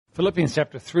Philippians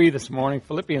chapter 3 this morning,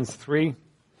 Philippians 3.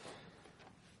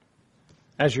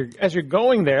 As you're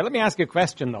going there, let me ask you a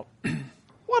question though.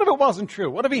 What if it wasn't true?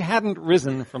 What if he hadn't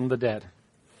risen from the dead?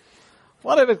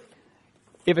 What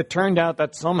if it turned out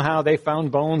that somehow they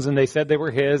found bones and they said they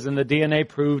were his and the DNA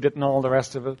proved it and all the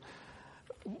rest of it?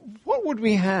 What would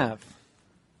we have?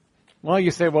 Well,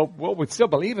 you say, well, we'd still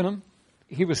believe in him.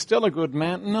 He was still a good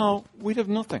man. No, we'd have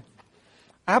nothing.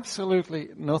 Absolutely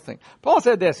nothing. Paul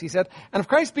said this, he said, "And if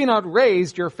Christ be not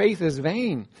raised, your faith is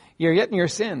vain. Ye are yet in your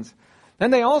sins. Then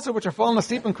they also which are fallen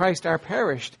asleep in Christ are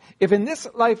perished. If in this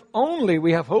life only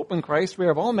we have hope in Christ, we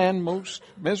are of all men most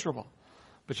miserable."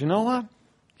 But you know what?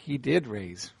 He did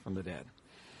raise from the dead.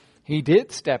 He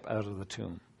did step out of the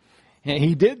tomb.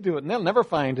 He did do it, and they'll never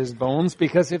find his bones,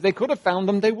 because if they could have found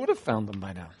them, they would have found them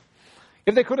by now.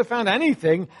 If they could have found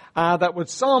anything that would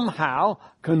somehow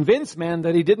convince men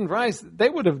that he didn't rise, they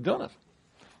would have done it.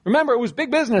 Remember, it was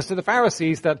big business to the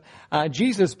Pharisees that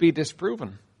Jesus be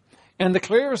disproven. And the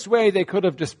clearest way they could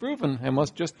have disproven him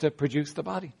was just to produce the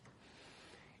body.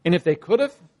 And if they could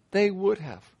have, they would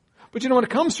have. But you know, when it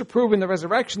comes to proving the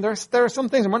resurrection, there are some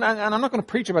things, and I'm not going to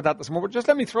preach about that this morning, but just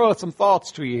let me throw out some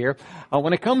thoughts to you here.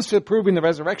 When it comes to proving the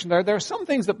resurrection, there are some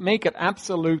things that make it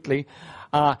absolutely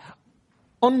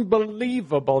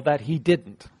unbelievable that he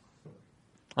didn't.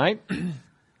 Right?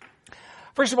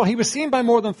 First of all, he was seen by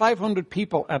more than 500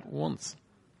 people at once.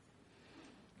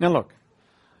 Now look,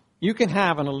 you can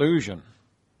have an illusion,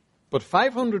 but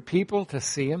 500 people to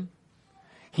see him?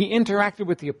 He interacted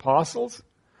with the apostles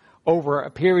over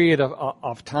a period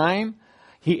of time.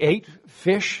 He ate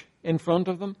fish in front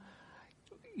of them.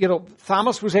 You know,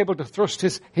 Thomas was able to thrust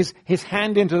his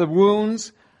hand into the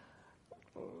wounds.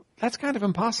 That's kind of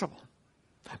impossible.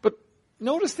 But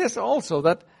notice this also,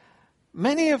 that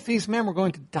many of these men were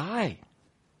going to die.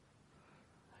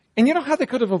 And you know how they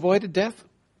could have avoided death?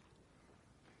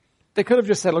 They could have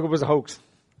just said, look, it was a hoax.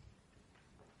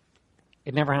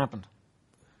 It never happened.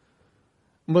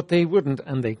 But they wouldn't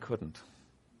and they couldn't.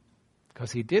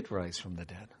 Because he did rise from the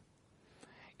dead.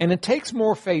 And it takes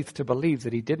more faith to believe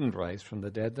that he didn't rise from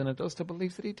the dead than it does to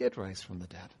believe that he did rise from the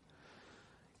dead.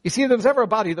 You see, if there was ever a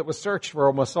body that was searched for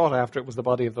or was sought after, it was the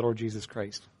body of the Lord Jesus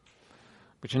Christ.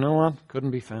 But you know what? Couldn't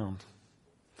be found.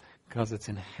 Because it's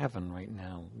in heaven right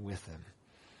now with him.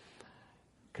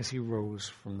 Because he rose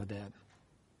from the dead.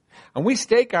 And we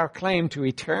stake our claim to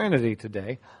eternity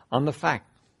today on the fact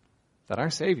that our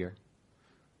Savior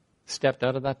stepped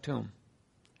out of that tomb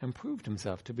and proved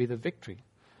himself to be the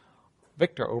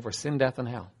victor over sin, death, and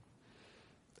hell.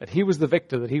 That he was the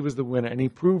victor, that he was the winner, and he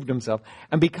proved himself.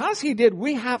 And because he did,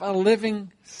 we have a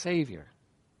living Savior.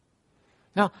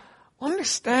 Now,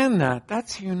 understand that.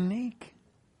 That's unique.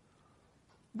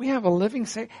 We have a living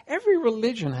Savior. Every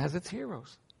religion has its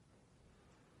heroes.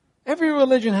 Every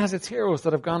religion has its heroes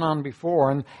that have gone on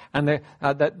before and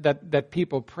that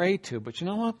people pray to. But you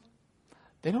know what?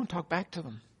 They don't talk back to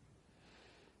them.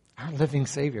 Our living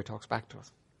Savior talks back to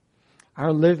us.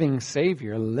 Our living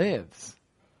Savior lives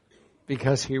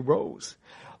because he rose.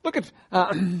 Look at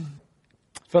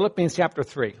Philippians chapter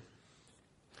 3.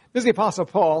 This is the Apostle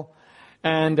Paul,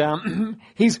 and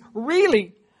he's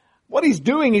really, what he's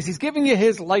doing is he's giving you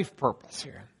his life purpose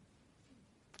here.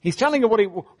 He's telling you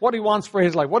what he wants for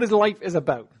his life, what his life is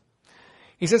about.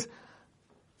 He says,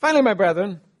 "Finally, my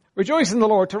brethren, rejoice in the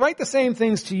Lord. To write the same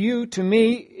things to you, to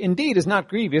me, indeed, is not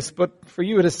grievous, but for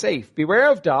you it is safe.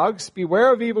 Beware of dogs,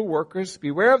 beware of evil workers,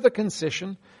 beware of the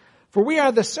concision. For we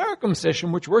are the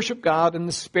circumcision which worship God in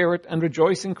the Spirit and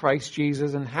rejoice in Christ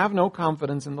Jesus and have no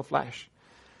confidence in the flesh.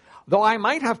 Though I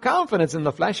might have confidence in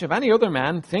the flesh, if any other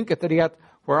man thinketh that he hath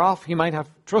whereof he might have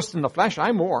trust in the flesh,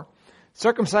 I more.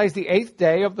 Circumcised the 8th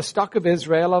day of the stock of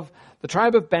Israel, of the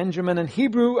tribe of Benjamin, and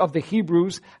Hebrew of the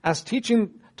Hebrews, as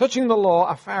touching the law,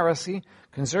 a Pharisee,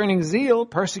 concerning zeal,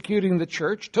 persecuting the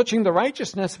church, touching the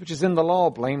righteousness which is in the law,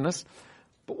 blameless.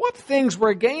 But what things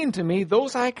were gain to me,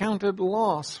 those I counted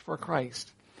loss for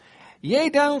Christ. Yea,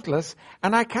 doubtless,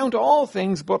 and I count all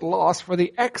things but loss for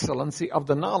the excellency of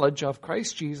the knowledge of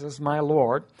Christ Jesus my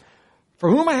Lord, for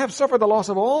whom I have suffered the loss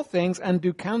of all things, and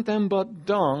do count them but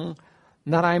dung,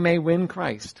 that I may win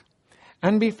Christ,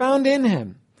 and be found in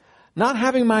him, not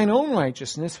having mine own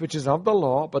righteousness, which is of the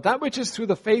law, but that which is through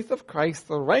the faith of Christ,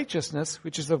 the righteousness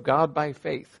which is of God by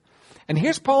faith." And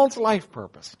here's Paul's life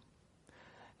purpose.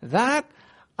 "That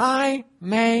I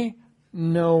may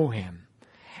know him,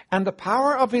 and the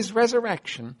power of his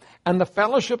resurrection, and the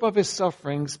fellowship of his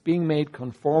sufferings, being made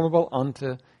conformable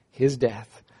unto his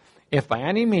death, if by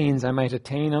any means I might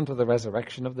attain unto the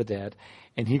resurrection of the dead."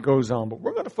 And he goes on, but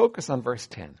we're going to focus on verse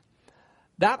 10.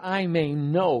 "That I may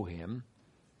know him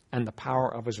and the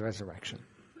power of his resurrection."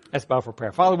 Let's bow for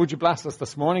prayer. Father, would you bless us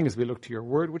this morning as we look to your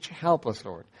word? Would you help us,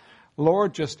 Lord?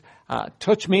 Lord, just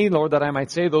touch me, Lord, that I might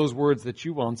say those words that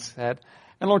you once said.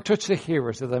 And Lord, touch the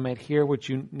hearers that they might hear what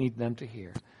you need them to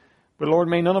hear. But Lord,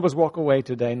 may none of us walk away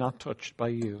today not touched by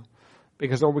you.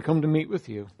 Because, Lord, we come to meet with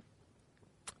you.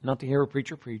 Not to hear a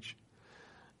preacher preach.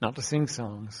 Not to sing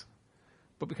songs.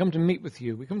 But we come to meet with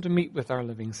you. We come to meet with our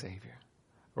living Savior.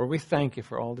 Lord, we thank you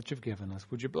for all that you've given us.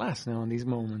 Would you bless now in these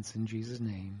moments in Jesus'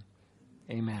 name?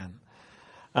 Amen.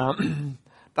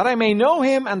 That I may know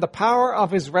him and the power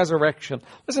of his resurrection.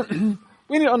 Listen,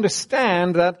 we need to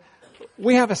understand that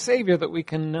we have a Savior that we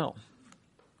can know.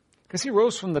 Because he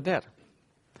rose from the dead.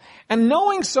 And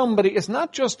knowing somebody is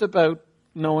not just about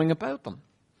knowing about them.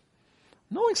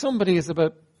 Knowing somebody is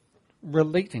about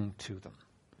relating to them.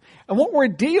 And what we're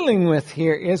dealing with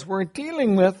here is we're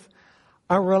dealing with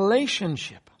a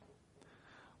relationship.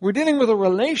 We're dealing with a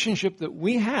relationship that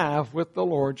we have with the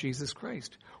Lord Jesus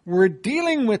Christ. We're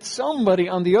dealing with somebody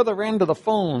on the other end of the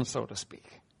phone, so to speak.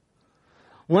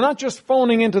 We're not just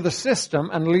phoning into the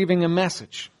system and leaving a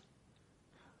message.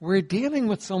 We're dealing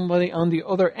with somebody on the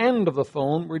other end of the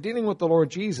phone. We're dealing with the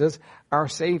Lord Jesus, our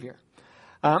Savior.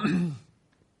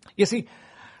 You see,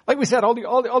 like we said, all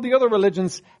the other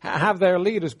religions have their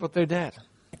leaders, but they're dead.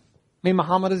 I mean,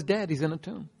 Muhammad is dead. He's in a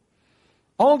tomb.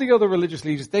 All the other religious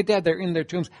leaders, they're dead. They're in their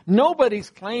tombs. Nobody's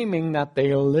claiming that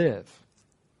they live.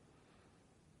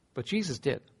 But Jesus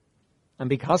did. And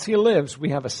because he lives, we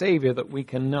have a Savior that we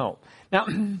can know. Now,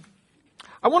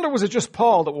 I wonder, was it just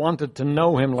Paul that wanted to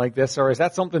know him like this, or is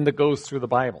that something that goes through the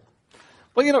Bible?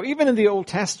 Well, you know, even in the Old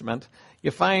Testament, you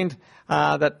find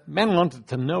that men wanted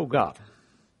to know God.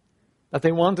 That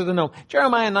they wanted to know.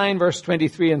 Jeremiah 9, verse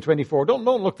 23 and 24. Don't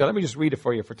look there. Let me just read it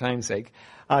for you for time's sake.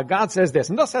 God says this,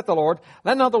 and thus saith the Lord,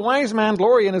 let not the wise man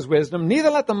glory in his wisdom, neither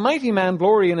let the mighty man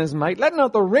glory in his might, let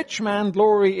not the rich man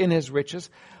glory in his riches,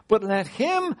 but let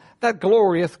him that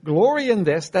glorieth glory in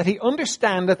this, that he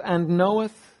understandeth and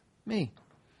knoweth me.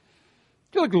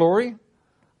 Do you know the glory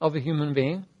of a human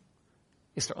being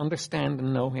is to understand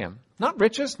and know him? Not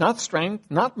riches, not strength,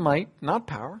 not might, not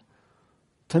power.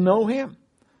 To know him.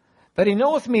 That he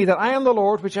knoweth me, that I am the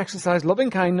Lord, which exercise loving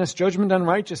kindness, judgment, and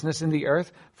righteousness in the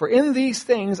earth. For in these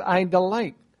things I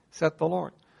delight, saith the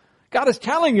Lord. God is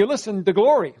telling you, listen, the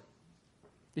glory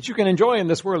that you can enjoy in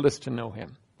this world is to know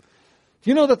him. Do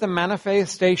you know that the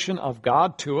manifestation of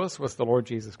God to us was the Lord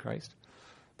Jesus Christ?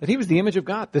 That he was the image of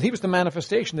God, that he was the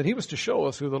manifestation, that he was to show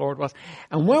us who the Lord was.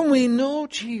 And when we know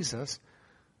Jesus,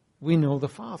 we know the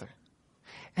Father.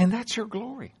 And that's your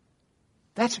glory.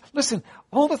 Listen,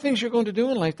 all the things you're going to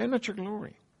do in life, they're not your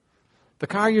glory. The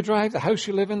car you drive, the house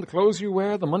you live in, the clothes you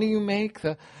wear, the money you make,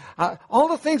 all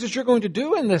the things that you're going to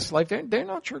do in this life, they're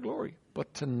not your glory.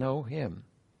 But to know him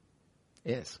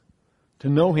is. To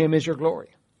know him is your glory.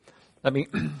 Let me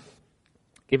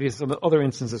give you some other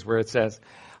instances where it says,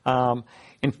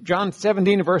 in John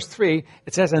 17, verse 3,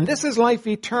 it says, and this is life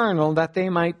eternal, that they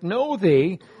might know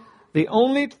thee, the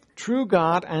only true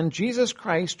God, and Jesus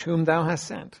Christ, whom thou hast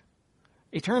sent.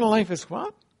 Eternal life is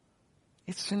what?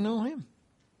 It's to know him.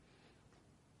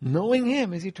 Knowing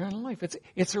him is eternal life.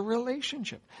 It's a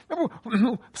relationship.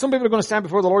 Remember, some people are going to stand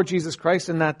before the Lord Jesus Christ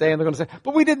in that day and they're going to say,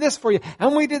 but we did this for you,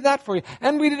 and we did that for you,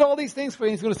 and we did all these things for you.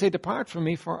 And he's going to say, depart from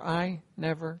me, for I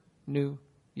never knew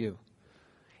you.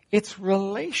 It's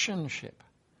relationship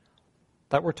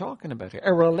that we're talking about here.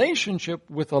 A relationship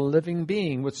with a living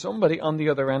being, with somebody on the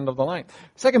other end of the line.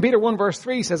 2 Peter 1 verse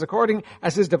 3 says, according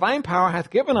as his divine power hath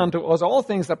given unto us all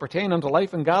things that pertain unto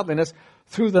life and godliness,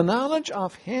 through the knowledge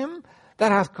of him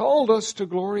that hath called us to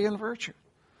glory and virtue.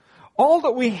 All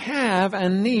that we have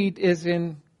and need is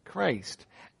in Christ.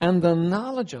 And the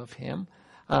knowledge of him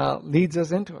leads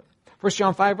us into it. 1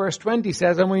 John 5 verse 20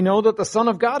 says, and we know that the Son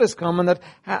of God is come, and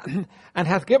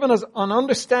hath given us an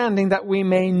understanding that we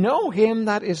may know him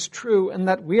that is true, and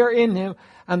that we are in him,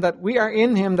 and that we are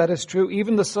in him that is true,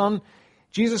 even the Son,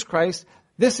 Jesus Christ.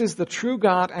 This is the true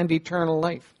God and eternal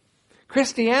life.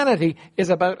 Christianity is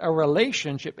about a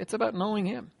relationship. It's about knowing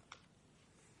him.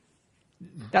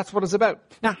 That's what it's about.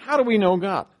 Now, how do we know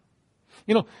God?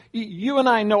 You know, you and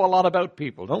I know a lot about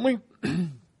people, don't we?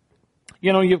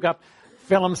 You know, you've got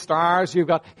film stars, you've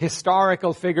got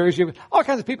historical figures, you've got all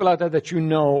kinds of people out there that you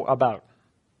know about.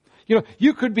 You know,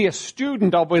 you could be a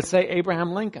student of, let's say,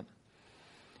 Abraham Lincoln.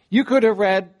 You could have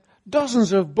read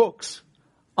dozens of books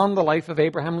on the life of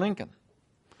Abraham Lincoln.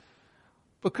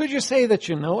 But could you say that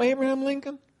you know Abraham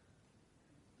Lincoln?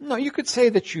 No, you could say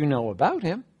that you know about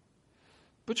him.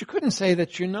 But you couldn't say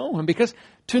that you know him, because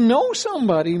to know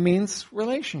somebody means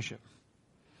relationship.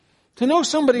 To know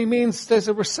somebody means there's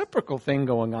a reciprocal thing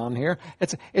going on here.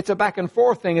 It's a back and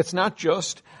forth thing. It's not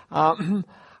just,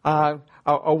 a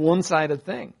one-sided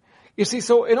thing. You see,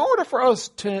 so in order for us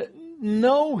to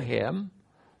know him,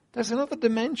 there's another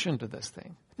dimension to this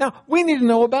thing. Now, we need to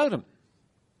know about him.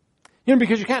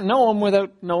 Because you can't know him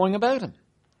without knowing about him.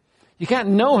 You can't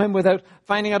know him without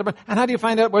finding out about him. And how do you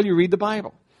find out? Well, you read the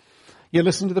Bible. You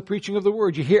listen to the preaching of the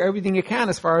Word. You hear everything you can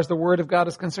as far as the Word of God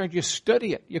is concerned. You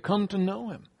study it. You come to know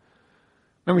him.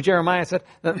 Remember Jeremiah said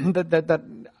that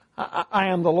I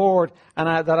am the Lord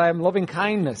and that I am loving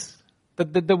kindness.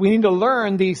 That we need to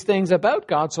learn these things about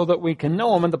God so that we can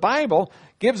know him. And the Bible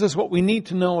gives us what we need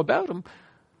to know about him.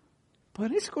 But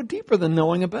it needs to go deeper than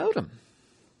knowing about him.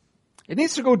 It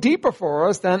needs to go deeper for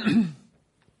us than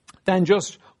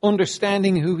just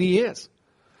understanding who he is.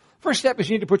 First step is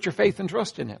you need to put your faith and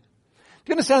trust in him.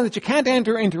 Do you understand that you can't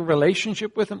enter into a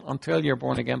relationship with him until you're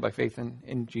born again by faith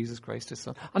in Jesus Christ, his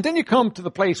son? Until you come to the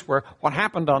place where what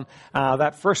happened on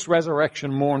that first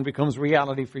resurrection morn becomes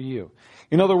reality for you.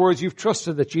 In other words, you've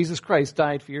trusted that Jesus Christ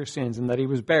died for your sins and that he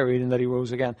was buried and that he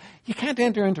rose again. You can't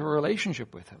enter into a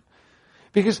relationship with him.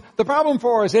 Because the problem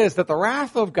for us is that the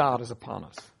wrath of God is upon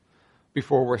us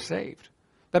before we're saved.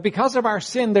 That because of our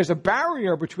sin, there's a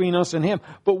barrier between us and him.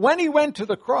 But when he went to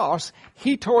the cross,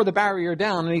 he tore the barrier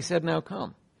down and he said, now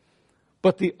come.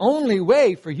 But the only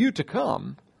way for you to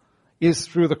come is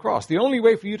through the cross. The only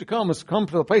way for you to come is to come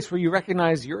to the place where you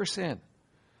recognize your sin.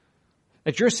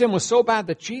 That your sin was so bad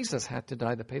that Jesus had to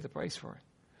die to pay the price for it.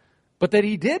 But that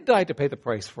he did die to pay the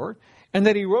price for it. And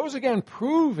that he rose again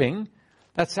proving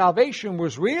that salvation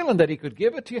was real and that he could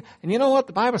give it to you. And you know what?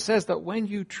 The Bible says that when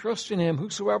you trust in him,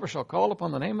 whosoever shall call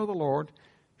upon the name of the Lord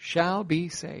shall be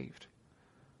saved.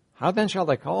 How then shall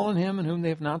they call on him in whom they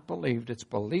have not believed? It's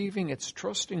believing, it's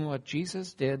trusting what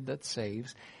Jesus did that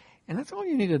saves. And that's all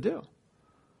you need to do.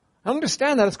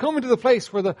 Understand that it's coming to the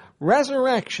place where the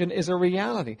resurrection is a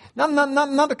reality. Not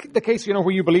the case,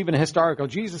 where you believe in a historical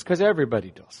Jesus, because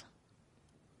everybody does.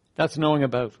 That's knowing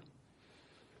about.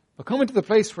 But coming to the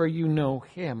place where you know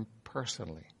him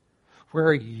personally,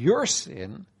 where your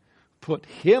sin put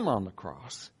him on the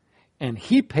cross, and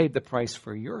he paid the price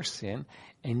for your sin,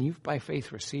 and you've by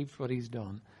faith received what he's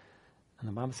done, and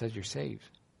the Bible says you're saved.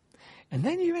 And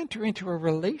then you enter into a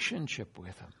relationship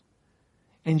with him,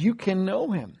 and you can know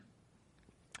him.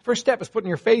 First step is putting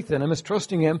your faith in him, is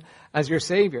trusting him as your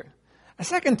Savior. A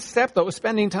second step, though, is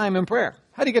spending time in prayer.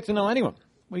 How do you get to know anyone?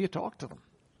 Well, you talk to them.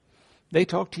 They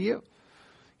talk to you.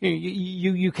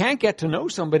 You can't get to know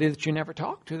somebody that you never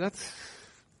talked to. That's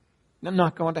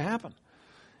not going to happen.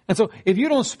 And so if you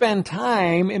don't spend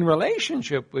time in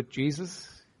relationship with Jesus,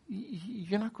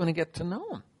 you're not going to get to know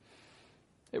him.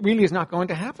 It really is not going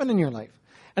to happen in your life.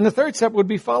 And the third step would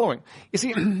be following. You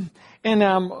see, in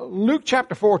Luke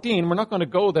chapter 14, we're not going to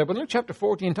go there, but Luke chapter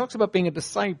 14 talks about being a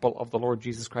disciple of the Lord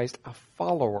Jesus Christ, a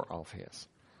follower of his.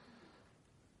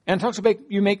 And it talks about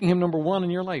you making him number one in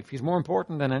your life. He's more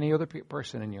important than any other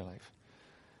person in your life.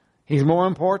 He's more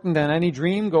important than any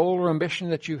dream, goal, or ambition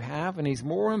that you have, and he's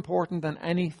more important than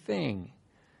anything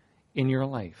in your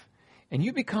life. And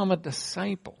you become a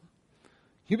disciple.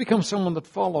 You become someone that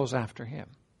follows after him.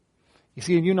 You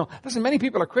see, and listen, many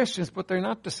people are Christians, but they're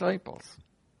not disciples.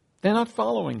 They're not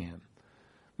following him.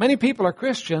 Many people are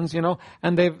Christians,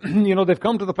 and they've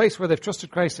come to the place where they've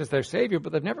trusted Christ as their Savior,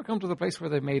 but they've never come to the place where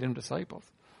they've made him disciples.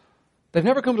 They've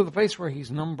never come to the place where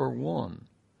he's number one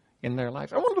in their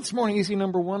life. I wonder this morning, is he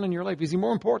number one in your life? Is he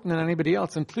more important than anybody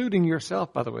else, including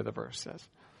yourself, by the way the verse says?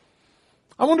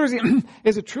 I wonder,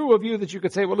 is it true of you that you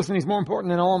could say, well, listen, he's more important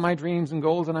than all my dreams and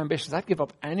goals and ambitions. I'd give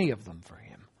up any of them for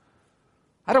him.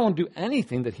 I don't want to do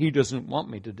anything that he doesn't want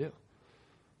me to do.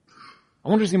 I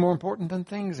wonder, is he more important than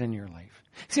things in your life?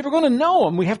 See, if we're going to know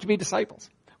him, we have to be disciples.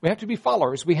 We have to be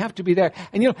followers. We have to be there.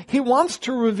 And he wants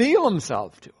to reveal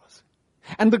himself to us.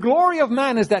 And the glory of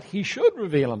man is that he should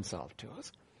reveal himself to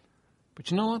us. But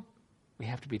you know what? We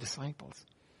have to be disciples.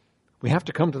 We have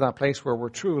to come to that place where we're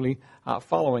truly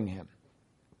following him.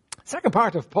 Second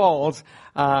part of Paul's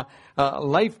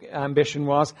life ambition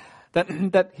was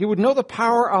that he would know the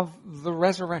power of the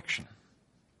resurrection.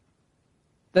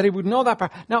 That he would know that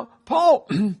power. Now, Paul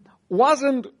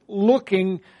wasn't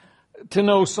looking to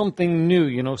know something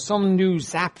new, some new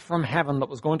zap from heaven that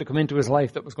was going to come into his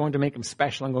life that was going to make him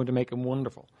special and going to make him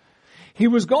wonderful. He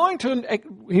was looking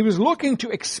to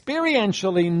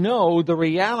experientially know the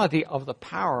reality of the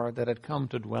power that had come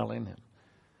to dwell in him.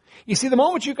 You see, the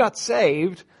moment you got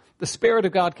saved, the Spirit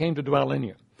of God came to dwell in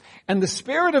you. And the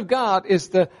Spirit of God is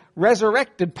the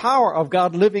resurrected power of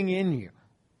God living in you.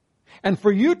 And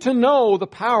for you to know the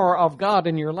power of God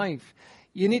in your life,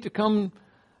 you need to come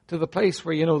to the place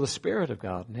where you know the Spirit of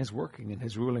God and his working and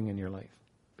his ruling in your life.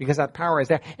 Because that power is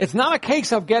there. It's not a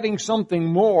case of getting something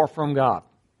more from God.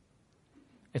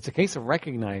 It's a case of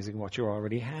recognizing what you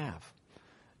already have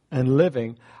and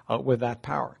living with that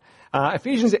power.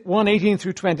 Ephesians 1:18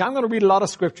 through 20. I'm going to read a lot of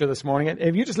scripture this morning.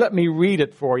 If you just let me read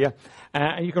it for you,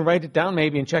 and you can write it down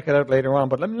maybe and check it out later on,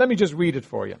 but let me just read it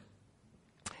for you.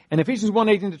 In Ephesians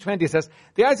 1:18 to 20 it says,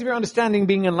 "The eyes of your understanding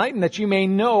being enlightened, that you may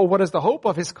know what is the hope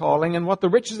of his calling, and what the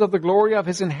riches of the glory of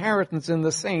his inheritance in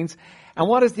the saints, and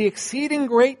what is the exceeding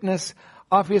greatness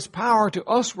of his power to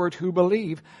usward who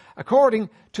believe, according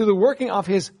to the working of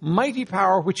his mighty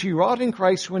power, which he wrought in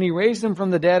Christ when he raised him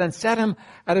from the dead and set him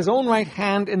at his own right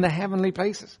hand in the heavenly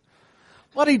places."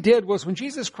 What he did was, when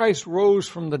Jesus Christ rose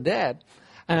from the dead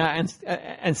and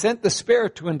sent the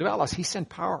Spirit to indwell us, he sent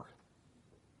power.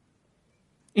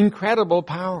 Incredible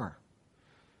power.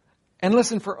 And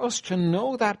listen, for us to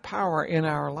know that power in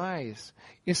our lives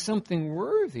is something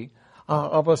worthy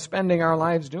of us spending our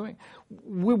lives doing.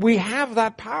 We have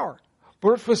that power.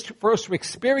 But for us to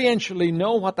experientially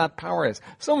know what that power is.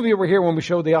 Some of you were here when we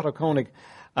showed the Otto Koenig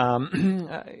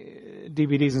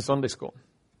DVDs in Sunday school.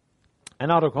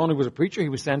 And Otto Koenig was a preacher. He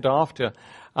was sent off to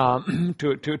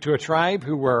a tribe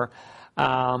who were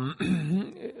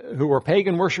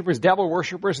pagan worshippers, devil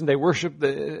worshippers, and they worshipped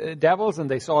the devils, and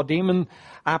they saw demon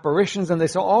apparitions, and they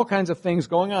saw all kinds of things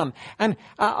going on. And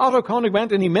Otto Koenig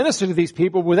went and he ministered to these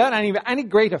people without any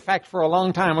great effect for a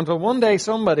long time, until one day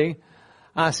somebody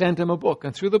sent him a book.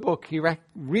 And through the book he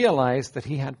realized that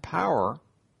he had power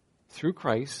through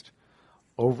Christ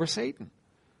over Satan.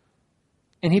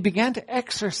 And he began to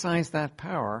exercise that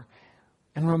power,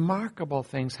 and remarkable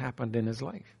things happened in his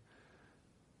life.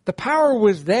 The power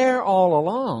was there all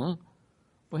along,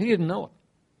 but he didn't know it.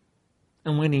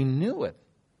 And when he knew it,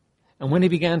 and when he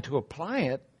began to apply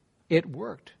it, it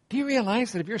worked. Do you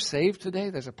realize that if you're saved today,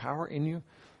 there's a power in you?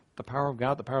 The power of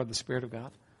God, the power of the Spirit of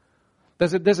God?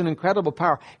 There's an incredible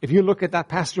power. If you look at that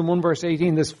passage in 1 verse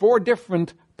 18, there's 4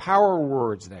 different power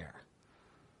words there.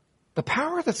 The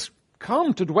power that's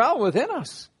come to dwell within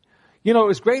us. You know,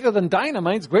 it's greater than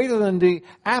dynamite. It's greater than the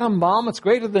atom bomb. It's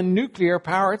greater than nuclear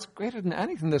power. It's greater than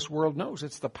anything this world knows.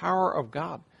 It's the power of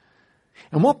God.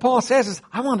 And what Paul says is,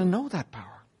 I want to know that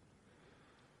power.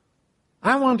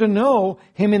 I want to know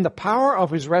him in the power of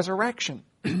his resurrection.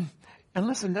 And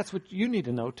listen, that's what you need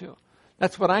to know too.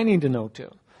 That's what I need to know too.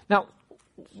 Now,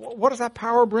 what does that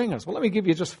power bring us? Well, let me give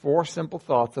you just 4 simple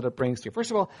thoughts that it brings to you.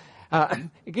 First of all,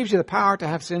 it gives you the power to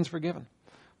have sins forgiven.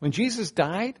 When Jesus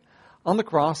died on the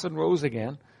cross and rose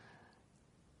again,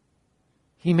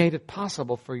 he made it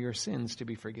possible for your sins to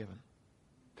be forgiven.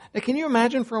 Now, can you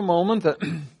imagine for a moment that,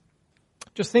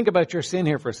 just think about your sin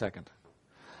here for a second.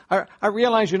 I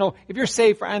realize, if you're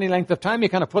saved for any length of time, you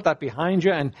kind of put that behind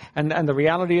you, and the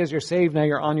reality is you're saved, now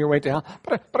you're on your way to hell.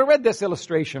 But I read this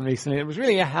illustration recently. It was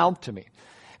really a help to me.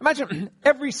 Imagine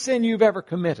every sin you've ever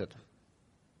committed,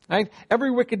 right? Every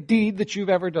wicked deed that you've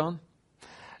ever done.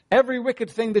 Every wicked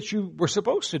thing that you were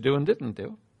supposed to do and didn't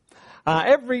do.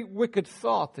 Every wicked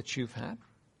thought that you've had.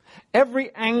 Every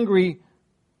angry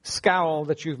scowl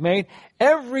that you've made.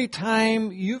 Every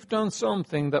time you've done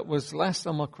something that was less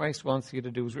than what Christ wants you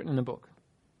to do was written in a book.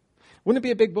 Wouldn't it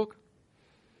be a big book?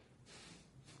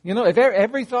 If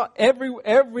every thought,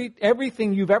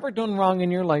 everything you've ever done wrong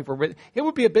in your life were written, it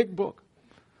would be a big book.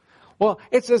 Well,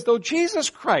 it's as though Jesus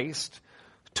Christ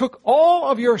took all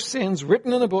of your sins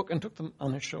written in a book and took them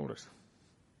on his shoulders.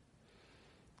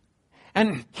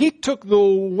 And he took the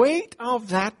weight of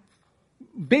that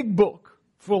big book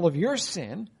full of your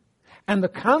sin and the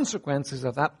consequences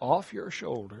of that off your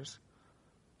shoulders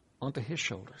onto his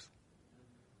shoulders.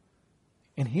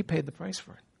 And he paid the price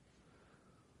for it.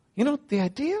 The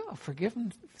idea of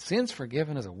sins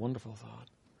forgiven is a wonderful thought.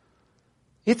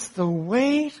 It's the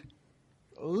weight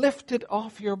lifted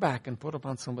off your back and put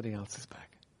upon somebody else's back.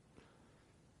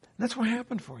 That's what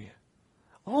happened for you.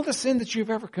 All the sin that you've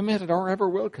ever committed or ever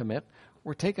will commit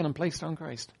were taken and placed on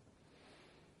Christ.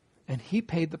 And he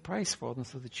paid the price for them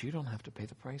so that you don't have to pay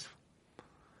the price.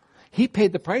 He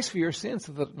paid the price for your sin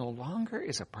so that it no longer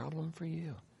is a problem for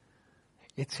you.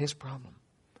 It's his problem.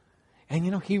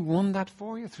 And he won that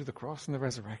for you through the cross and the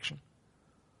resurrection.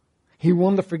 He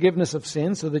won the forgiveness of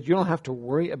sin so that you don't have to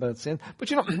worry about sin.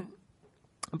 But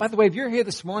by the way, if you're here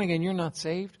this morning and you're not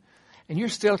saved, and you're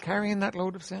still carrying that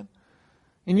load of sin,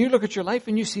 and you look at your life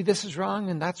and you see this is wrong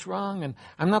and that's wrong and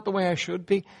I'm not the way I should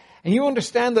be, and you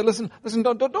understand that, listen,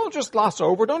 don't just gloss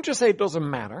over. Don't just say it doesn't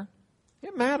matter.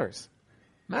 It matters.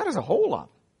 It matters a whole lot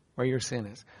where your sin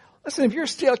is. Listen, if you're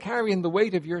still carrying the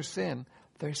weight of your sin,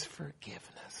 there's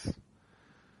forgiveness.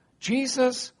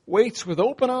 Jesus waits with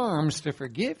open arms to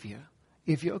forgive you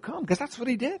if you'll come, because that's what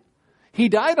he did. He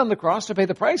died on the cross to pay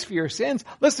the price for your sins.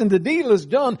 Listen, the deal is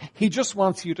done. He just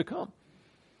wants you to come.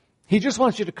 He just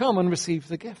wants you to come and receive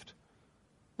the gift.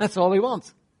 That's all he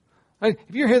wants. Right?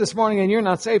 If you're here this morning and you're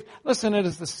not saved, listen, it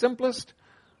is the simplest,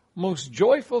 most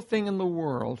joyful thing in the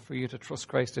world for you to trust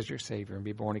Christ as your Savior and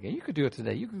be born again. You could do it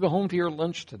today. You could go home to your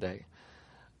lunch today,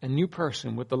 a new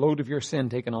person with the load of your sin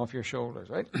taken off your shoulders,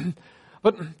 right?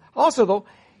 But also, though,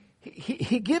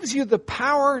 he gives you the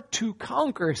power to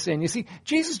conquer sin. You see,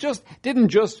 Jesus didn't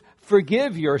just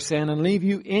forgive your sin and leave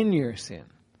you in your sin.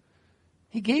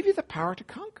 He gave you the power to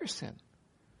conquer sin.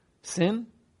 Sin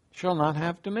shall not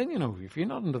have dominion over you. If you're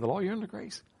not under the law, you're under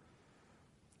grace.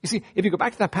 You see, if you go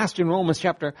back to that passage in Romans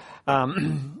chapter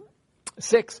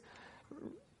 6,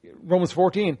 Romans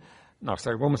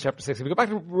chapter 6. If you go back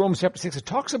to Romans chapter 6, it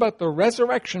talks about the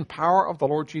resurrection power of the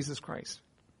Lord Jesus Christ.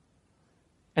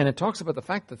 And it talks about the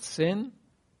fact that sin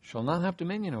shall not have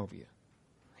dominion over you.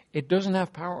 It doesn't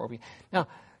have power over you. Now,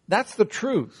 that's the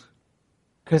truth,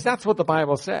 because that's what the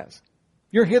Bible says.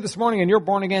 You're here this morning and you're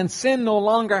born again. Sin no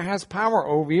longer has power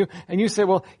over you. And you say,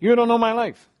 well, you don't know my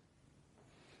life.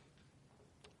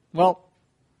 Well,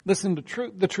 listen, the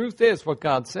truth is what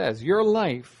God says. Your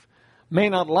life may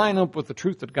not line up with the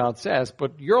truth that God says,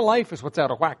 but your life is what's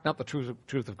out of whack, not the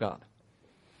truth of God.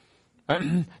 Do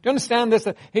you understand this?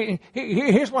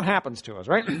 Here's what happens to us,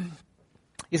 right?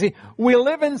 You see, we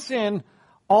live in sin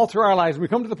all through our lives. We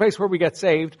come to the place where we get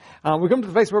saved. We come to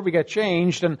the place where we get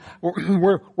changed, and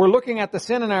we're looking at the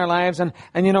sin in our lives, and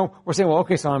we're saying, well,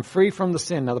 okay, so I'm free from the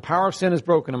sin. Now the power of sin is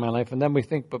broken in my life, and then we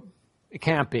think, but it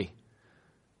can't be.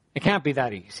 It can't be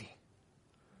that easy.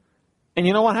 And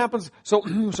you know what happens? So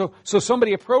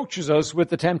somebody approaches us with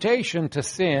the temptation to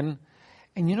sin,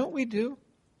 and you know what we do?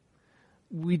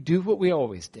 We do what we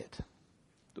always did.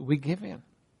 We give in.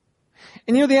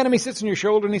 And the enemy sits on your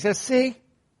shoulder and he says, see,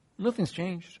 nothing's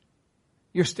changed.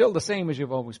 You're still the same as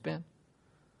you've always been.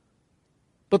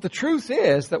 But the truth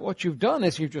is that what you've done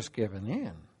is you've just given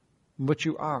in. But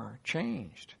you are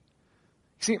changed.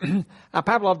 See,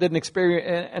 Pavlov did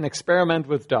an experiment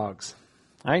with dogs,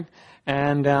 right?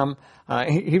 And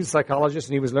he was a psychologist,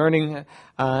 and he was learning.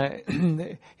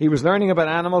 He was learning about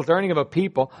animals, learning about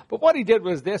people. But what he did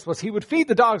was he would feed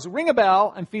the dogs, ring a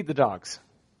bell, and feed the dogs.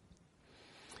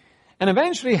 And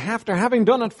eventually, after having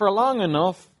done it for long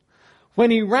enough,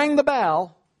 when he rang the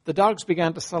bell, the dogs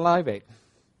began to salivate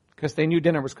because they knew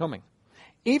dinner was coming.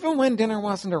 Even when dinner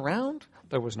wasn't around,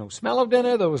 there was no smell of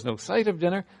dinner, there was no sight of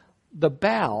dinner. The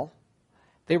bell,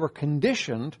 they were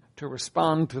conditioned to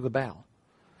respond to the bell.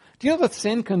 Do you know that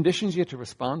sin conditions you to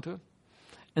respond to it?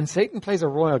 And Satan plays a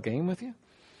royal game with you.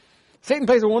 Satan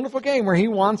plays a wonderful game where he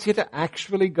wants you to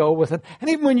actually go with it. And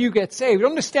even when you get saved,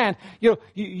 understand,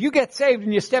 you get saved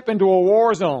and you step into a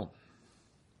war zone.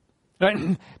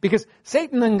 Right? Because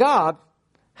Satan and God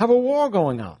have a war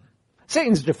going on.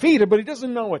 Satan's defeated, but he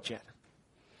doesn't know it yet.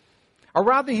 Or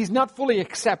rather, he's not fully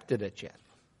accepted it yet.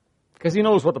 Because he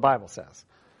knows what the Bible says.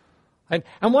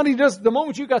 And what he does, the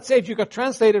moment you got saved, you got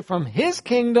translated from his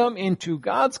kingdom into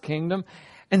God's kingdom.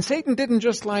 And Satan didn't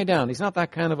just lie down. He's not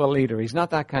that kind of a leader. He's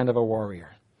not that kind of a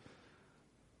warrior.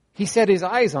 He set his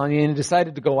eyes on you and he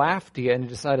decided to go after you, and he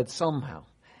decided somehow,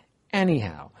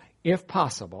 anyhow, if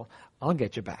possible, I'll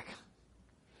get you back.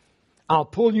 I'll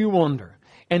pull you under.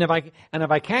 And if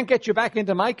I can't get you back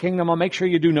into my kingdom, I'll make sure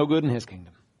you do no good in his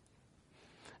kingdom.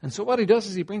 And so what he does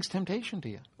is he brings temptation to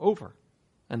you over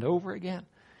and over again.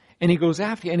 And he goes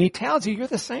after you and he tells you you're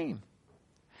the same.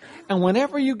 And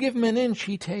whenever you give him an inch,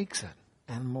 he takes it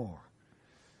and more.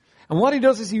 And what he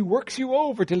does is he works you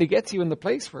over till he gets you in the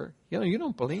place where, you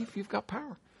don't believe you've got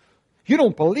power. You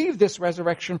don't believe this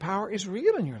resurrection power is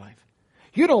real in your life.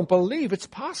 You don't believe it's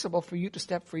possible for you to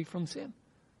step free from sin.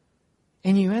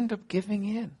 And you end up giving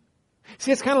in.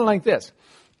 See, it's kind of like this.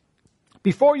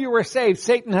 Before you were saved,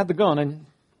 Satan had the gun and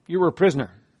you were a prisoner.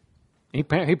 He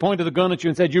pointed the gun at you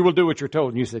and said, you will do what you're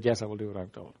told. And you said, yes, I will do what I'm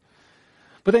told.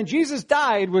 But then Jesus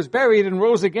died, was buried, and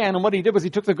rose again. And what he did was he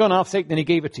took the gun off Satan and he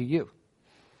gave it to you.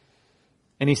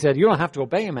 And he said, you don't have to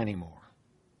obey him anymore.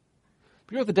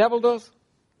 But you know what the devil does?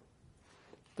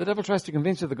 The devil tries to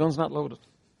convince you the gun's not loaded.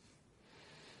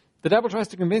 The devil tries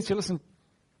to convince you, listen,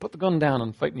 put the gun down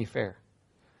and fight me fair.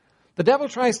 The devil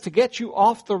tries to get you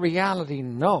off the reality,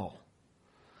 no,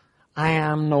 I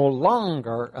am no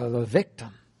longer a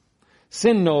victim.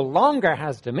 Sin no longer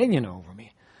has dominion over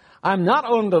me. I'm not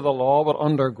under the law, but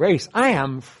under grace. I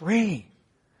am free.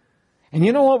 And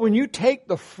you know what? When you take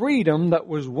the freedom that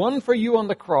was won for you on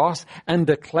the cross and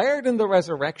declared in the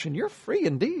resurrection, you're free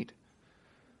indeed.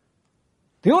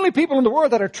 The only people in the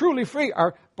world that are truly free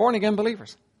are born-again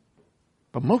believers.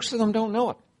 But most of them don't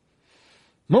know it.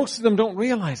 Most of them don't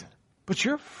realize it. But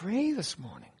you're free this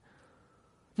morning.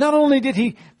 Not only did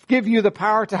he give you the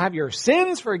power to have your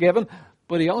sins forgiven,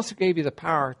 but he also gave you the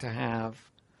power to have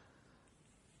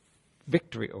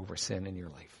victory over sin in your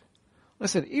life.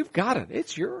 Listen, you've got it.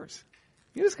 It's yours.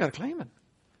 You just got to claim it.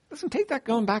 Listen, take that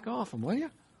gun back off him, will you?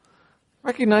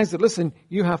 Recognize that, listen,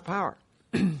 you have power.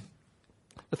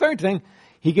 The third thing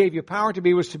he gave you power to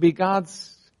be was to be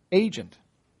God's agent.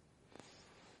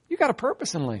 You got a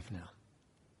purpose in life now.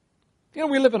 You know,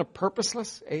 we live in a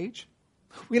purposeless age.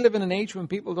 We live in an age when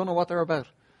people don't know what they're about.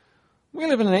 We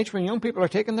live in an age when young people are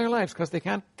taking their lives because they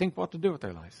can't think what to do with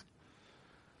their lives.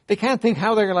 They can't think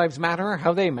how their lives matter or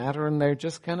how they matter, and they're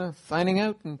just kind of signing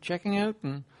out and checking out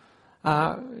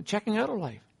checking out of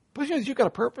life. But you know, you've got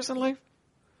a purpose in life.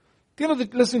 You know,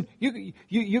 listen,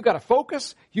 you got to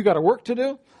focus. You got a work to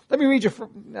do. Let me read you 2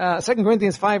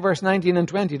 Corinthians 5, verse 19 and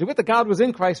 20. To wit, that God was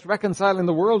in Christ, reconciling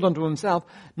the world unto himself,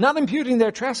 not imputing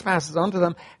their trespasses unto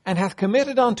them, and hath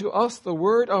committed unto us the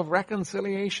word of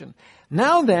reconciliation.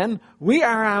 Now then, we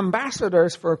are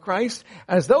ambassadors for Christ,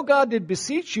 as though God did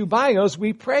beseech you by us,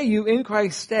 we pray you in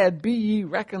Christ's stead, be ye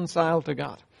reconciled to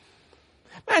God.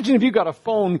 Imagine if you got a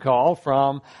phone call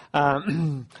from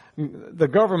the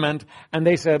government and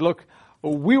they said, look,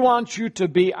 we want you to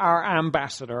be our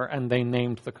ambassador, and they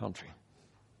named the country.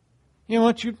 You know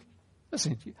what?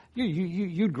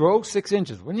 You'd grow 6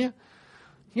 inches, wouldn't you?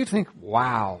 You'd think,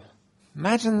 wow,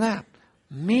 imagine that.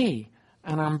 Me,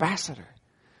 an ambassador.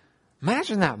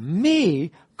 Imagine that. Me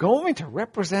going to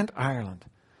represent Ireland.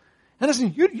 And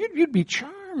listen, you'd be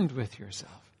charmed with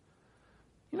yourself.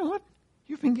 You know what?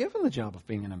 You've been given the job of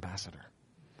being an ambassador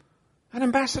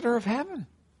of heaven.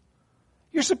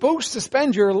 You're supposed to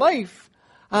spend your life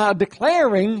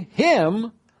declaring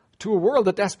him to a world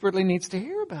that desperately needs to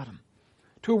hear about him,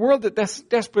 to a world that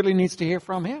desperately needs to hear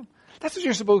from him. That's what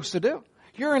you're supposed to do.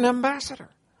 You're an ambassador.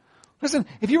 Listen,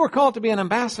 if you were called to be an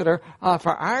ambassador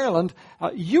for Ireland,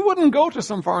 you wouldn't go to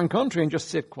some foreign country and just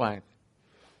sit quiet.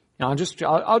 Now,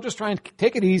 I'll just try and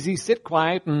take it easy, sit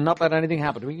quiet, and not let anything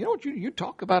happen to me. You know what? You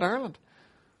talk about Ireland.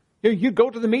 You'd go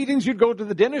to the meetings, you'd go to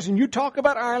the dinners, and you talk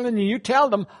about Ireland, and you tell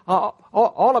them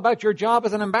all about your job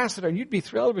as an ambassador, and you'd be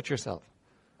thrilled with yourself.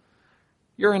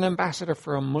 You're an ambassador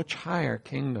for a much higher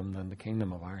kingdom than the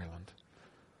kingdom of Ireland.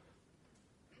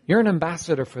 You're an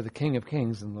ambassador for the King of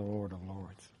Kings and the Lord of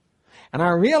Lords. And I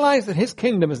realize that his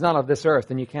kingdom is not of this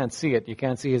earth, and you can't see it. You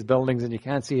can't see his buildings, and you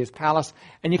can't see his palace,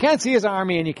 and you can't see his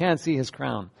army, and you can't see his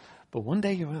crown. But one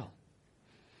day you will.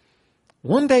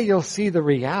 One day you'll see the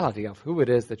reality of who it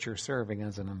is that you're serving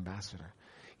as an ambassador.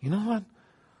 You know what?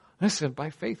 Listen, by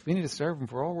faith, we need to serve him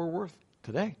for all we're worth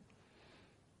today.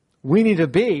 We need to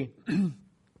be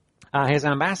his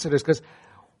ambassadors, because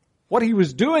what he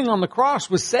was doing on the cross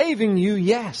was saving you,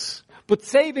 yes, but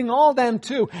saving all them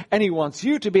too. And he wants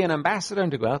you to be an ambassador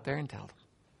and to go out there and tell them.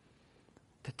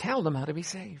 To tell them how to be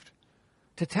saved.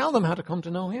 To tell them how to come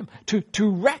to know him. To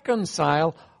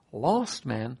reconcile lost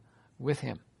men with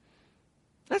him.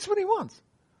 That's what he wants.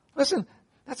 Listen,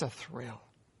 that's a thrill.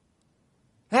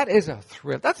 That is a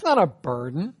thrill. That's not a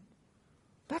burden.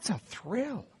 That's a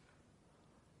thrill.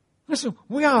 Listen,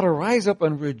 we ought to rise up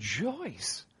and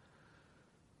rejoice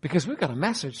because we've got a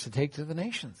message to take to the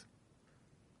nations.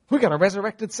 We've got a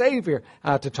resurrected Savior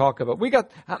to talk about. We've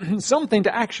got something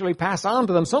to actually pass on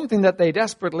to them, something that they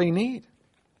desperately need.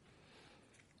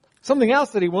 Something else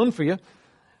that he won for you,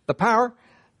 the power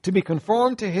to be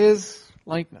conformed to his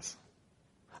likeness.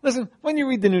 Listen, when you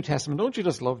read the New Testament, don't you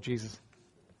just love Jesus?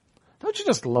 Don't you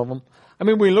just love him? I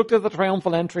mean, we looked at the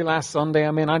triumphal entry last Sunday.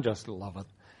 I mean, I just love it.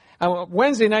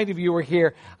 Wednesday night, if you were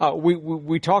here,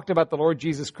 we talked about the Lord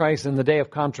Jesus Christ in the day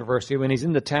of controversy when he's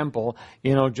in the temple,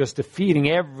 you know, just defeating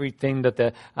everything that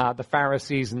the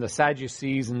Pharisees and the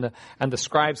Sadducees and the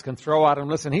scribes can throw at him.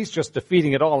 Listen, he's just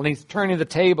defeating it all, and he's turning the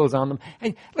tables on them.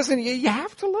 And listen, you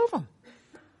have to love him.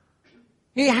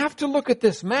 You have to look at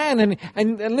this man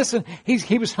and listen,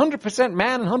 he was 100%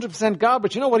 man and 100% God,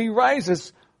 but you know what? He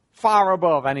rises far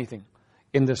above anything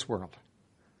in this world.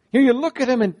 You look at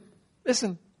him and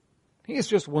listen, he is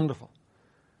just wonderful.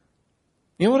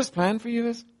 You know what his plan for you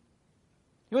is?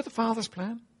 You know what the Father's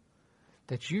plan?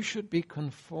 That you should be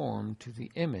conformed to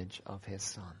the image of his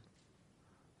Son.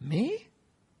 Me?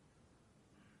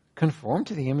 Conformed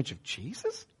to the image of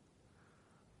Jesus?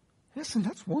 Listen,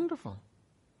 that's wonderful.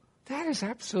 That is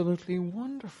absolutely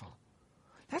wonderful.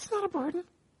 That's not a burden.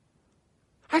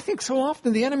 I think so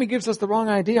often the enemy gives us the wrong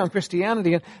idea on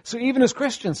Christianity. And so even as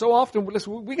Christians, so often,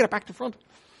 listen, we get it back to front.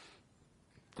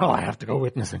 Oh, I have to go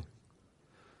witnessing.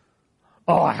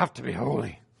 Oh, I have to be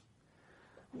holy.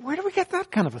 Where do we get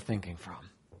that kind of a thinking from?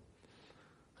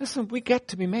 Listen, we get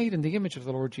to be made in the image of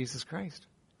the Lord Jesus Christ.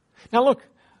 Now look,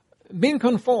 being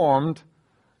conformed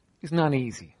is not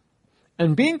easy.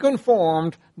 And being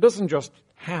conformed doesn't just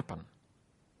happen.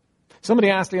 Somebody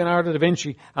asked Leonardo da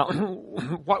Vinci,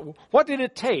 what did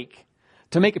it take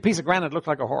to make a piece of granite look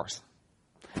like a horse?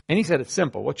 And he said it's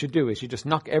simple. What you do is you just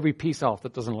knock every piece off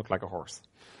that doesn't look like a horse.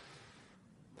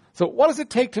 So what does it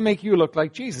take to make you look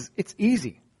like Jesus? It's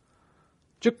easy.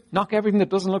 Just knock everything that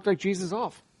doesn't look like Jesus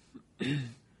off.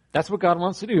 That's what God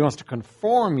wants to do. He wants to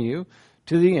conform you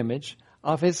to the image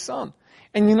of His Son.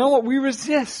 And you know what? We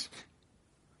resist.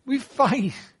 We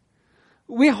fight.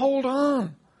 We hold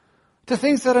on to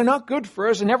things that are not good for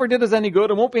us and never did us any good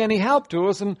and won't be any help to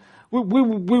us. And we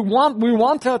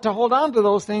want to hold on to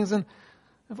those things. And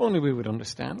if only we would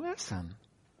understand, listen,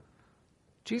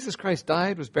 Jesus Christ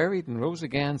died, was buried, and rose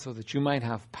again so that you might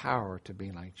have power to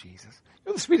be like Jesus.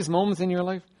 You know the sweetest moments in your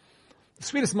life? The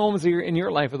sweetest moments in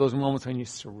your life are those moments when you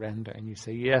surrender and you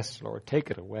say, yes, Lord, take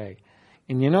it away.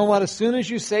 And you know what? As soon as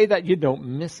you say that, you don't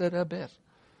miss it a bit.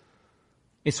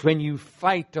 It's when you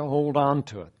fight to hold on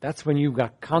to it. That's when you've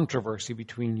got controversy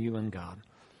between you and God.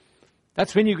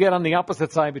 That's when you get on the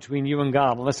opposite side between you and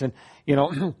God. And listen, you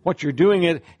know, what you're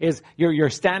doing is you're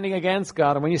standing against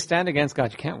God. And when you stand against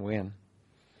God, you can't win.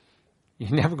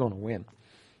 You're never going to win.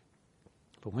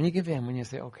 But when you give in, when you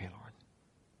say, okay, Lord,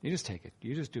 you just take it.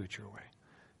 You just do it your way.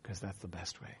 Because that's the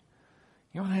best way.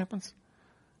 You know what happens?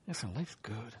 Listen, life's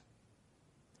good.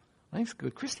 Life's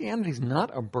good. Christianity is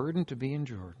not a burden to be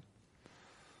endured.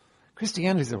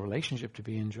 Christianity is a relationship to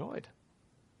be enjoyed.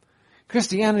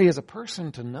 Christianity is a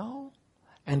person to know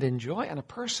and enjoy, and a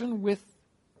person with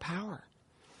power.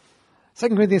 2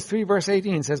 Corinthians 3 verse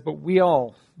 18 says, but we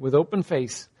all, with open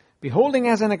face, beholding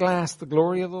as in a glass the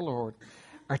glory of the Lord,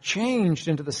 are changed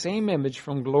into the same image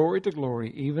from glory to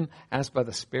glory, even as by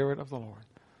the Spirit of the Lord.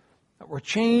 That we're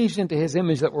changed into His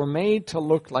image, that we're made to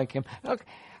look like Him. Look,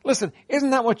 listen,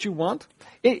 isn't that what you want?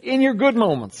 In your good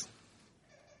moments.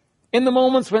 In the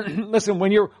moments when, listen,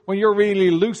 when you're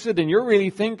really lucid and you're really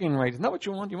thinking right, isn't that what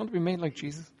you want? You want to be made like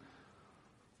Jesus?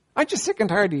 Aren't you sick and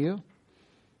tired of you?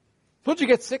 Don't you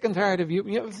get sick and tired of you?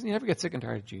 You never get sick and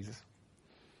tired of Jesus.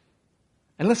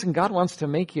 And listen, God wants to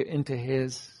make you into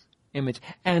His image.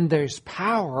 And there's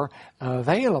power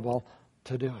available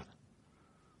to do it.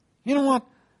 You know what?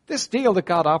 This deal that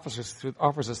God offers us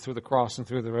through the cross and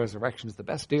through the resurrection is the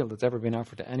best deal that's ever been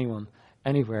offered to anyone,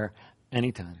 anywhere,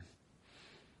 anytime.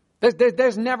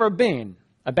 There's never been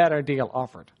a better deal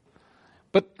offered.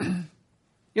 But you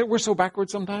know, we're so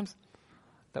backwards sometimes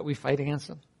that we fight against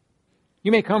it.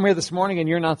 You may come here this morning and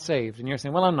you're not saved, and you're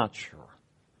saying, well, I'm not sure.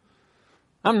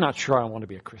 I'm not sure I want to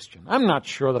be a Christian. I'm not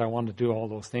sure that I want to do all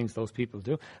those things those people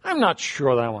do. I'm not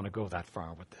sure that I want to go that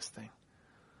far with this thing.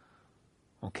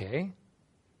 Okay.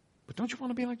 But don't you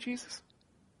want to be like Jesus?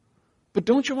 But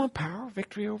don't you want power,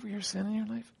 victory over your sin in your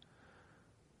life?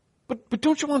 But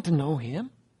don't you want to know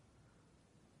Him?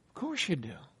 Of course you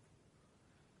do.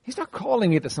 He's not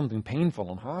calling you to something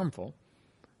painful and harmful.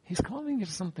 He's calling you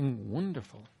to something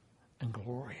wonderful and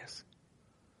glorious.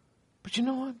 But you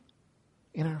know what?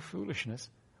 In our foolishness,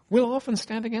 we'll often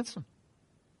stand against Him.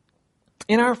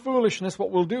 In our foolishness,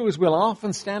 what we'll do is we'll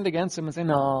often stand against Him and say,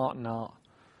 no,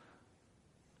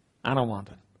 I don't want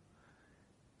it.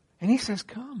 And He says,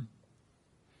 come.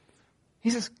 He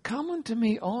says, come unto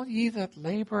me, all ye that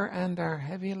labor and are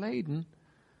heavy laden,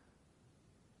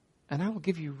 and I will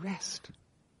give you rest.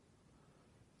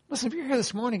 Listen, if you're here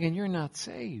this morning and you're not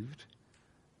saved,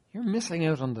 you're missing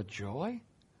out on the joy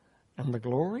and the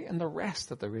glory and the rest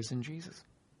that there is in Jesus.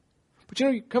 But you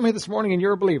know, you come here this morning and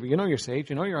you're a believer. You know you're saved.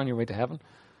 You know you're on your way to heaven.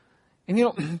 And you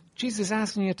know, Jesus is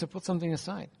asking you to put something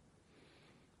aside.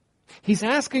 He's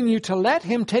asking you to let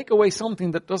Him take away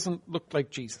something that doesn't look like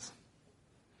Jesus.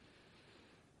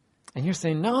 And you're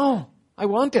saying, no, I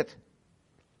want it.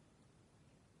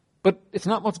 But it's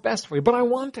not what's best for you. But I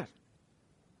want it.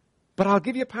 But I'll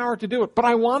give you power to do it. But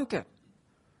I want it.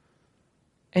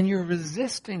 And you're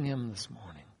resisting Him this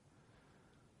morning.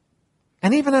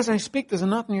 And even as I speak, there's a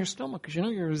knot in your stomach because you know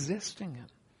you're resisting Him.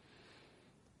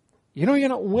 You know you're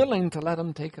not willing to let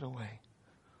Him take it away.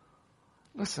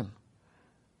 Listen,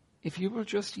 if you will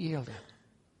just yield it,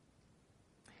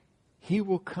 He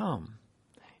will come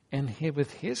and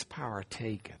with His power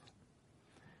take it.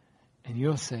 And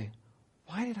you'll say,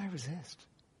 why did I resist?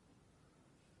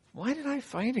 Why did I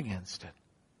fight against it?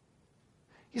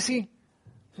 You see,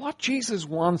 what Jesus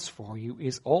wants for you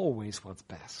is always what's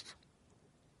best.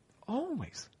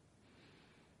 Always.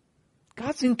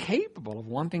 God's incapable of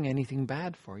wanting anything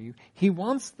bad for you. He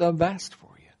wants the best for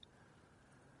you.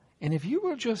 And if you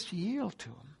will just yield to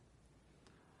Him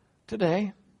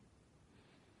today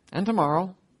and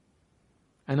tomorrow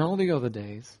and all the other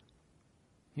days,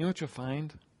 you know what you'll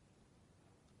find?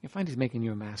 You'll find He's making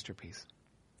you a masterpiece.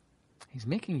 He's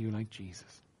making you like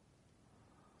Jesus.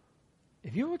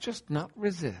 if you will just not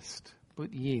resist,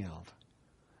 but yield,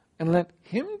 and let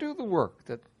him do the work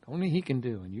that only he can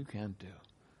do and you can't do,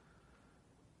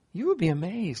 you will be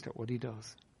amazed at what he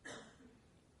does,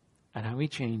 at how he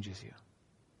changes you,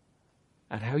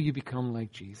 at how you become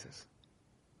like Jesus.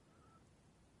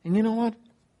 And you know what?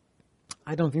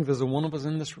 I don't think there's a one of us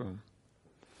in this room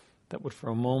that would for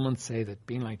a moment say that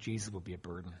being like Jesus would be a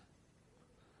burden.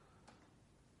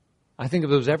 I think if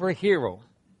there was ever a hero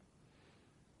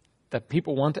that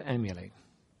people want to emulate,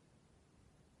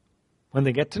 when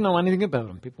they get to know anything about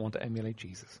him, people want to emulate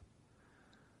Jesus.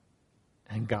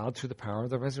 And God, through the power of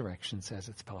the resurrection, says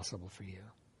it's possible for you.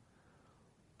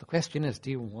 The question is,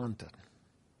 do you want it?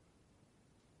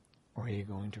 Or are you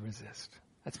going to resist?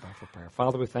 Let's bow for prayer.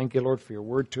 Father, we thank you, Lord, for your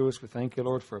word to us. We thank you,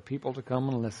 Lord, for people to come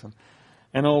and listen.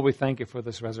 And oh, we thank you for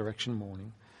this resurrection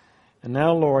morning. And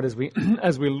now, Lord, as we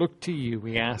look to you,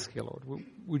 we ask you, Lord,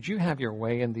 would you have your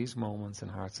way in these moments in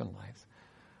hearts and lives?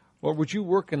 Lord, would you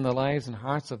work in the lives and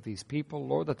hearts of these people,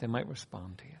 Lord, that they might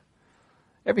respond to you?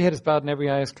 Every head is bowed and every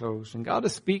eye is closed. And God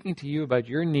is speaking to you about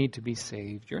your need to be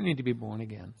saved, your need to be born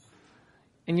again.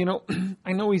 And you know,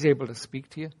 I know he's able to speak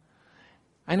to you.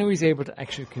 I know he's able to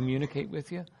actually communicate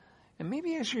with you. And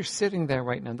maybe as you're sitting there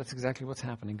right now, that's exactly what's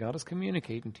happening. God is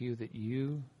communicating to you that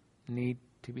you need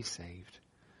to be saved.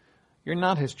 You're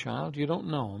not his child. You don't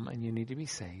know him, and you need to be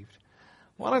saved.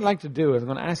 What I'd like to do is I'm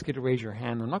going to ask you to raise your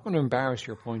hand. I'm not going to embarrass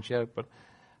you or point you out, but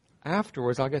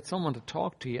afterwards I'll get someone to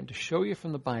talk to you and to show you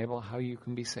from the Bible how you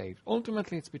can be saved.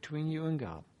 Ultimately, it's between you and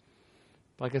God.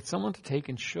 But I'll get someone to take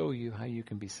and show you how you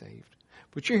can be saved.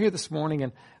 But you're here this morning,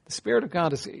 and the Spirit of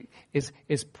God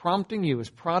is prompting you, is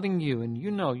prodding you, and you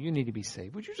know you need to be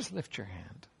saved. Would you just lift your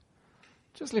hand?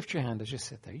 Just lift your hand as you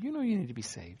sit there. You know you need to be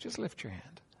saved. Just lift your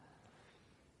hand.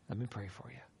 Let me pray for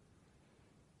you.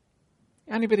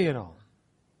 Anybody at all?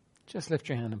 Just lift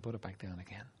your hand and put it back down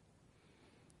again.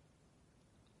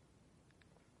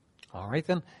 All right,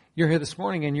 then. You're here this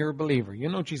morning, and you're a believer. You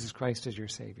know Jesus Christ is your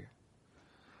Savior.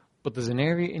 But there's an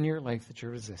area in your life that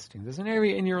you're resisting. There's an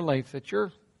area in your life that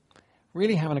you're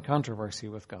really having a controversy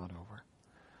with God over.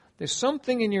 There's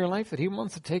something in your life that he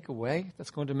wants to take away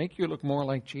that's going to make you look more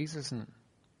like Jesus, and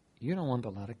you don't want to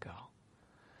let it go.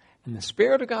 And the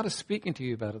Spirit of God is speaking to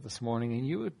you about it this morning, and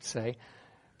you would say,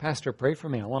 Pastor, pray for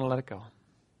me. I want to let it go.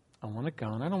 I want it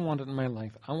gone. I don't want it in my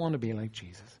life. I want to be like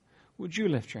Jesus. Would you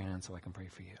lift your hand so I can pray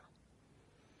for you?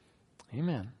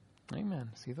 Amen.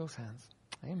 Amen. See those hands?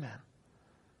 Amen.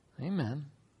 Amen.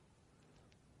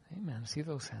 Amen. See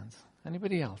those hands?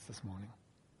 Anybody else this morning?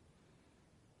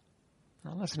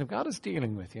 Now listen, if God is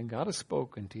dealing with you and God has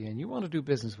spoken to you and you want to do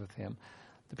business with him,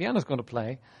 the piano's going to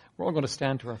play. We're all going to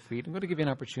stand to our feet. I'm going to give you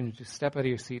an opportunity to step out of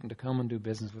your seat and to come and do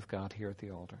business with God here at the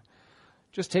altar.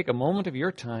 Just take a moment of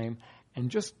your time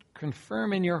and just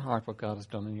confirm in your heart what God has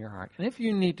done in your heart. And if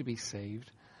you need to be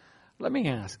saved, let me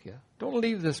ask you, don't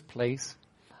leave this place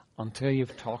until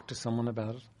you've talked to someone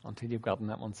about it, until you've gotten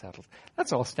that one settled.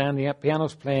 Let's all stand. The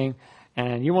piano's playing,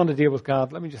 and you want to deal with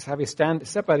God. Let me just have you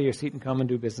step out of your seat and come and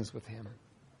do business with him.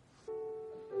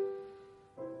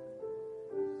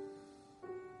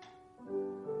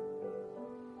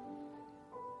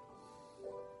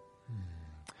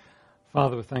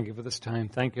 Father, we thank you for this time.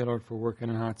 Thank you, Lord, for working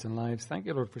in hearts and lives. Thank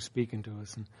you, Lord, for speaking to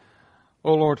us. And,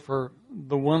 oh, Lord, for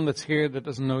the one that's here that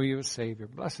doesn't know you as Savior.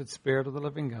 Blessed Spirit of the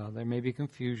living God. There may be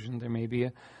confusion. There may be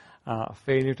a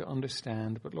failure to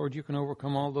understand. But, Lord, you can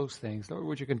overcome all those things. Lord,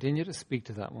 would you continue to speak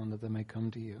to that one that they may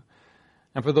come to you.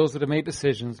 And for those that have made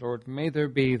decisions, Lord, may there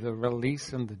be the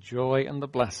release and the joy and the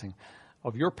blessing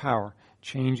of your power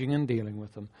changing and dealing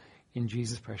with them. In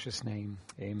Jesus' precious name,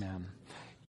 amen.